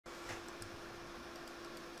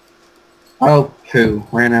Oh, poo.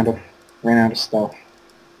 Ran out of stuff.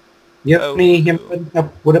 You have Oh, any poo.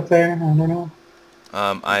 wood up there? I don't know.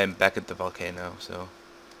 I am back at the volcano, so...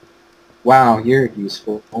 Wow, you're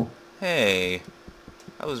useful. Hey,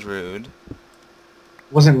 that was rude. It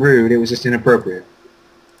wasn't rude, it was just inappropriate.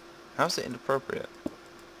 How's it inappropriate?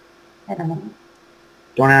 I don't know.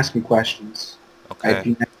 Don't ask me questions.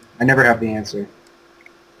 Okay. I never have the answer.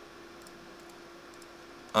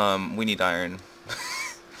 We need iron.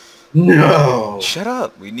 No! Shut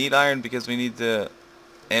up! We need iron because we need the...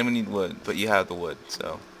 And we need wood, but you have the wood,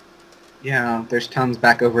 so... Yeah, there's tons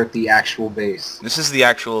back over at the actual base. This is the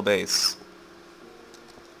actual base.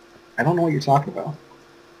 I don't know what you're talking about.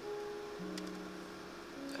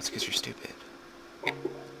 That's because you're stupid.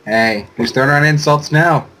 Hey, who's throwing around insults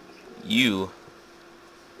now? You.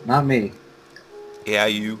 Not me. Yeah,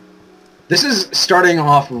 you. This is starting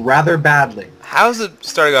off rather badly. How's it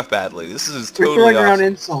starting off badly? This is We're totally throwing around awesome.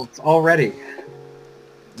 insults already.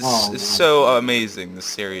 This Oh, is man. so amazing, this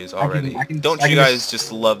series already. Don't I you can guys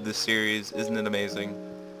just love this series? Isn't it amazing?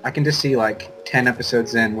 I can just see like 10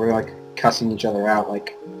 episodes in, we're like cussing each other out,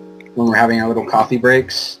 like when we're having our little coffee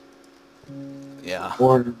breaks, Yeah.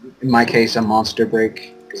 or in my case, a monster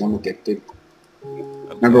break because I'm addicted. Oh,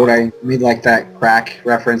 Remember what God. I made like that crack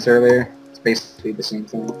reference earlier? It's basically the same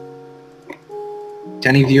thing. To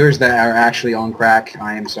any viewers that are actually on crack,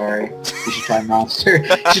 I am sorry. You should try Monster.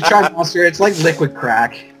 You should try Monster. It's like liquid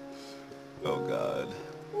crack. Oh, God.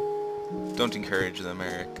 Don't encourage them,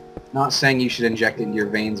 Eric. Not saying you should inject it into your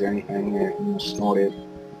veins or anything, or you know, snort it.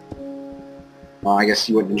 Well, I guess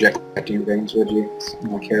you wouldn't inject it into your veins, would you? It's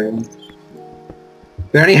like heroin.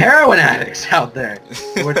 Are there any heroin addicts out there?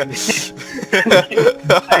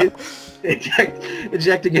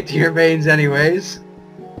 Injecting it to your veins anyways.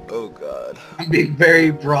 Oh, God. I'm being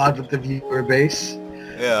very broad with the viewer base.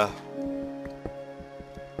 Yeah.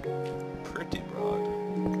 Pretty broad.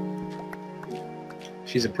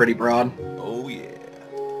 She's a pretty broad. Oh, yeah.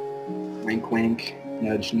 Wink wink.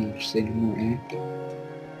 Nudge nudge signal, eh?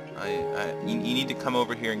 You need to come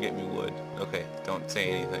over here and get me wood. Okay, don't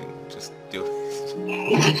say anything. Just do it.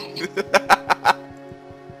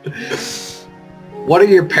 What are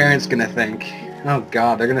your parents gonna think? Oh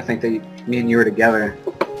god, they're gonna think that me and you are together.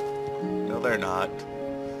 No, they're not.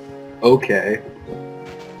 Okay.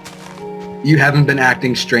 You haven't been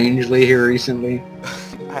acting strangely here recently?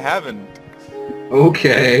 I haven't.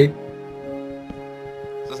 Okay.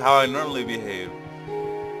 This is how I normally behave.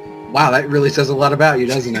 Wow, that really says a lot about you,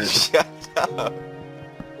 doesn't it? Shut up.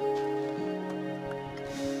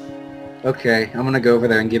 Okay, I'm gonna go over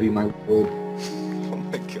there and give you my wood. Oh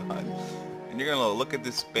my god. And you're gonna look at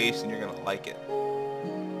this space and you're gonna like it.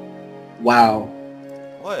 Wow.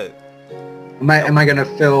 What? Am I gonna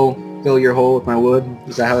fill your hole with my wood?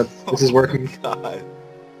 Is that how this is working? Oh my god.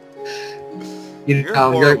 Your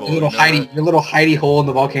horrible, little you know hidey that? your little hidey hole in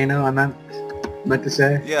the volcano. I meant to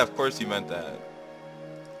say. Yeah, of course you meant that.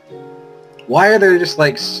 Why are there just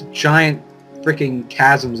like giant freaking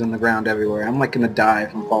chasms in the ground everywhere? I'm like gonna die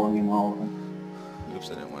if I'm following in all of them. Oops,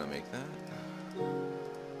 I didn't want to make that.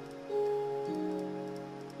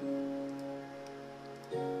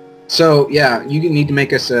 So yeah, you need to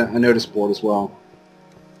make us a notice board as well.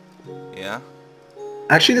 Yeah?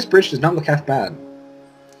 Actually, this bridge does not look half bad.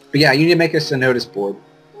 But yeah, you need to make us a notice board.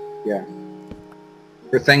 Yeah.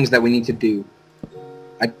 For things that we need to do.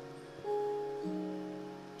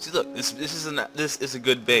 See, look, this is a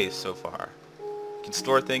good base so far. You can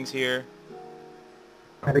store things here.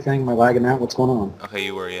 Everything, am I lagging out? What's going on? Okay,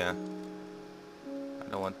 you were, yeah. I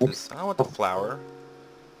don't want this. I don't want the flower.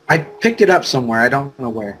 I picked it up somewhere. I don't know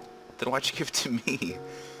where. Then why'd you give it to me?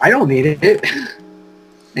 I don't need it.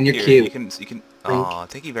 And you're Here, cute. you can. Aw,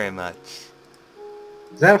 thank you very much.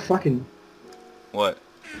 Is that a fucking... What?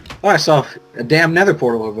 Oh, I saw a damn nether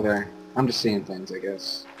portal over there. I'm just seeing things, I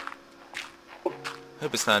guess.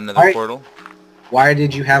 Hope it's not another Alright. portal. Why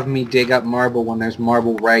did you have me dig up marble when there's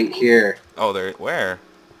marble right here? Oh, there. Where?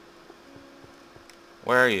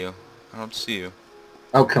 Where are you? I don't see you.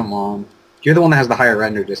 Oh, come on. You're the one that has the higher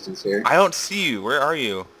render distance here. I don't see you. Where are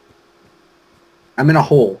you? I'm in a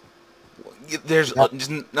hole. There's Yep. just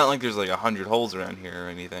not like there's like 100 holes around here or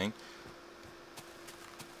anything.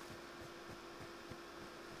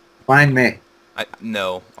 Find me.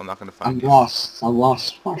 No, I'm not gonna I'm find you. lost. I'm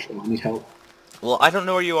lost, Marshall. I need help. Well, I don't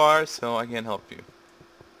know where you are, so I can't help you.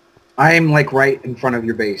 I'm like right in front of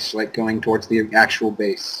your base, like going towards the actual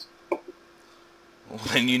base. Well,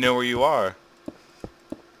 then you know where you are.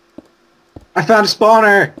 I found a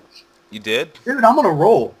spawner! You did? Dude, I'm on a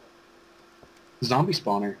roll. Zombie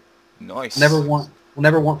spawner. Nice. We'll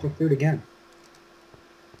never want for food again.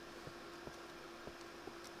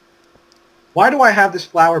 Why do I have this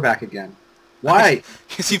flower back again? Why?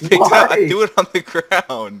 Because you picked it up. I Why? threw it on the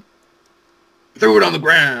ground. Threw it on the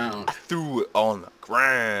ground. I threw it on the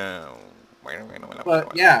ground.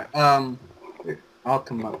 But yeah, I'll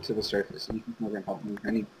come up to the surface and you can help me.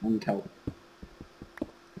 I need help.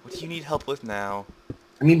 What do you need help with now?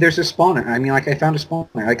 I mean, there's a spawner. I mean, like, I found a spawner.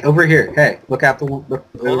 Like, over here. Hey, look out the one. Look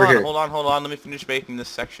over here. Hold on. Let me finish making this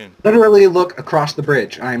section. Literally look across the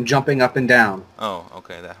bridge. I am jumping up and down. Oh,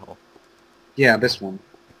 okay, that hole. Yeah, this one.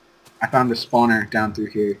 I found a spawner down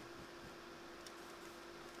through here.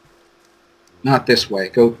 Not this way.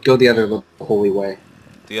 Go the other little holy way.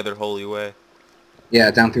 The other holy way?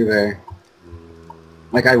 Yeah, down through there.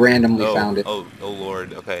 Like, I randomly found it. Oh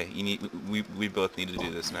Lord. Okay, we both need to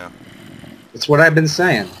do this now. It's what I've been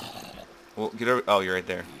saying. Well, get over. Oh, you're right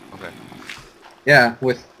there. Okay. Yeah,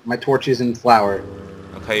 with my torches and flour.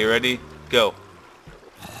 Okay, you ready? Go.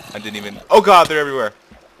 I didn't even. Oh God, they're everywhere.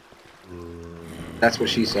 That's what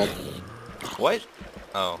she said. What?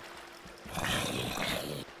 Oh.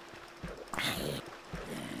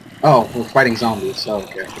 Oh, we're fighting zombies, so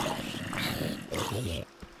okay.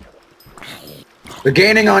 They're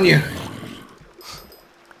gaining on you!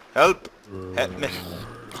 Help! Help me.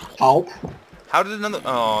 Help? How did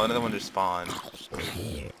another one just spawn?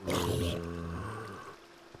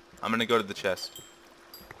 I'm gonna go to the chest.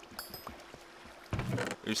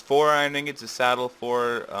 There's 4 iron ingots, a saddle,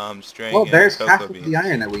 4 string, Well, there's and half cocoa of beans. the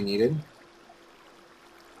iron that we needed.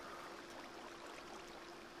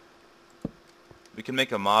 We can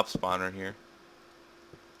make a mob spawner here.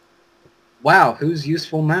 Wow, who's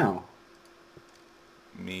useful now?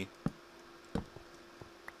 Me.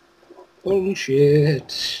 Holy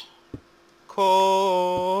shit.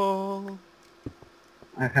 Coal.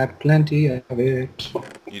 I have plenty of it.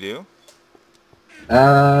 You do?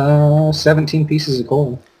 17 pieces of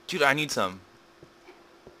coal. Dude, I need some.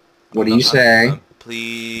 What do you say?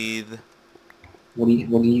 Please. What do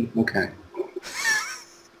you, okay.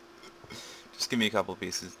 Just give me a couple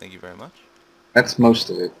pieces. Thank you very much. That's most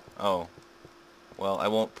of it. Oh. Well, I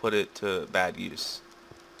won't put it to bad use.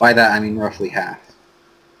 By that, I mean roughly half.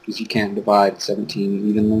 Because you can't divide 17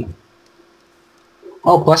 evenly.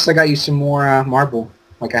 Oh, plus I got you some more marble.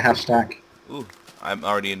 Like a half stack. Ooh, I'm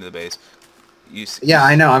already into the base. Yeah,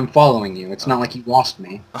 I know. I'm following you. It's not like you lost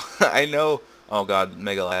me. I know. Oh God,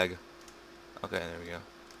 mega lag. Okay, there we go.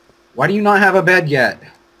 Why do you not have a bed yet?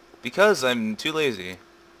 Because I'm too lazy.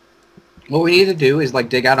 What we need to do is, like,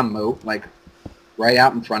 dig out a moat, like, right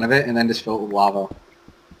out in front of it, and then just fill it with lava.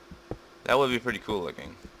 That would be pretty cool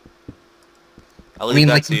looking. I'll I leave mean,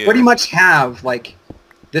 that like, to you you. pretty much have, like,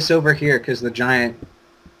 this over here, because the giant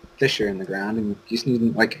fish are in the ground, and you just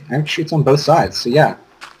need, like, actually it's on both sides, so yeah.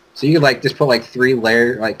 So you could, like, just put, like, a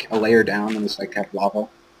layer down, and just, like, have lava.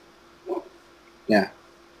 Yeah.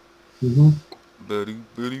 Mm-hmm.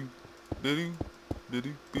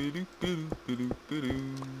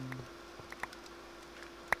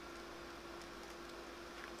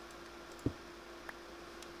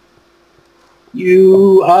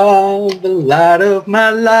 You are the light of my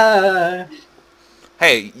life.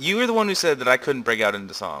 Hey, you were the one who said that I couldn't break out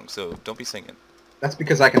into song, so don't be singing. That's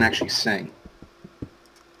because I can actually sing.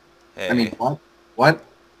 Hey. I mean, what? What?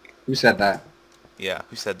 Who said that? Yeah,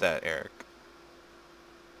 who said that, Eric?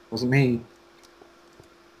 Wasn't me.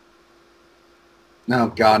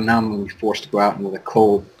 No, God, now I'm going to be forced to go out into the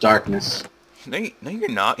cold darkness. No, you're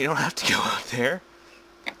not. You don't have to go out there.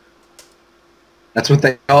 That's what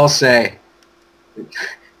they all say.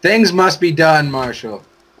 Things must be done, Marshall.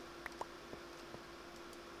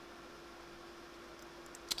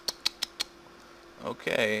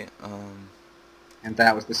 Okay, And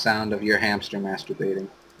that was the sound of your hamster masturbating.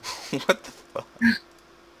 what the fuck?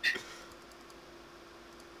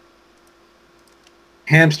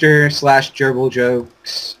 Hamster / gerbil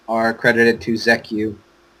jokes are credited to Zeku,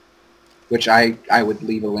 which I would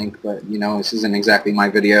leave a link, but, you know, this isn't exactly my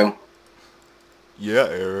video. Yeah,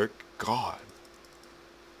 Eric. God.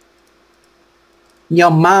 Yo,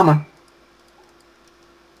 mama.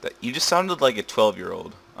 You just sounded like a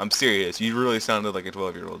 12-year-old. I'm serious. You really sounded like a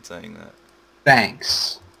 12-year-old saying that.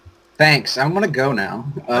 Thanks. Thanks. I'm gonna go now.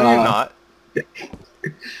 No, you're not.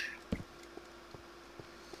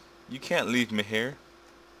 You can't leave me here.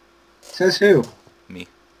 Says who? Me.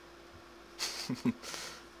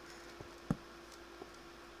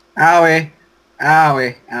 Owie.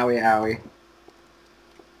 Owie. Owie, owie.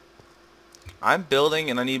 I'm building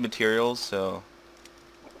and I need materials, so...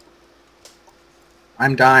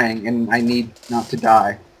 I'm dying, and I need not to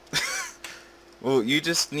die. Well, you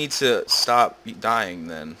just need to stop dying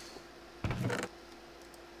then.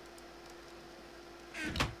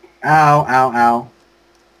 Ow, ow, ow.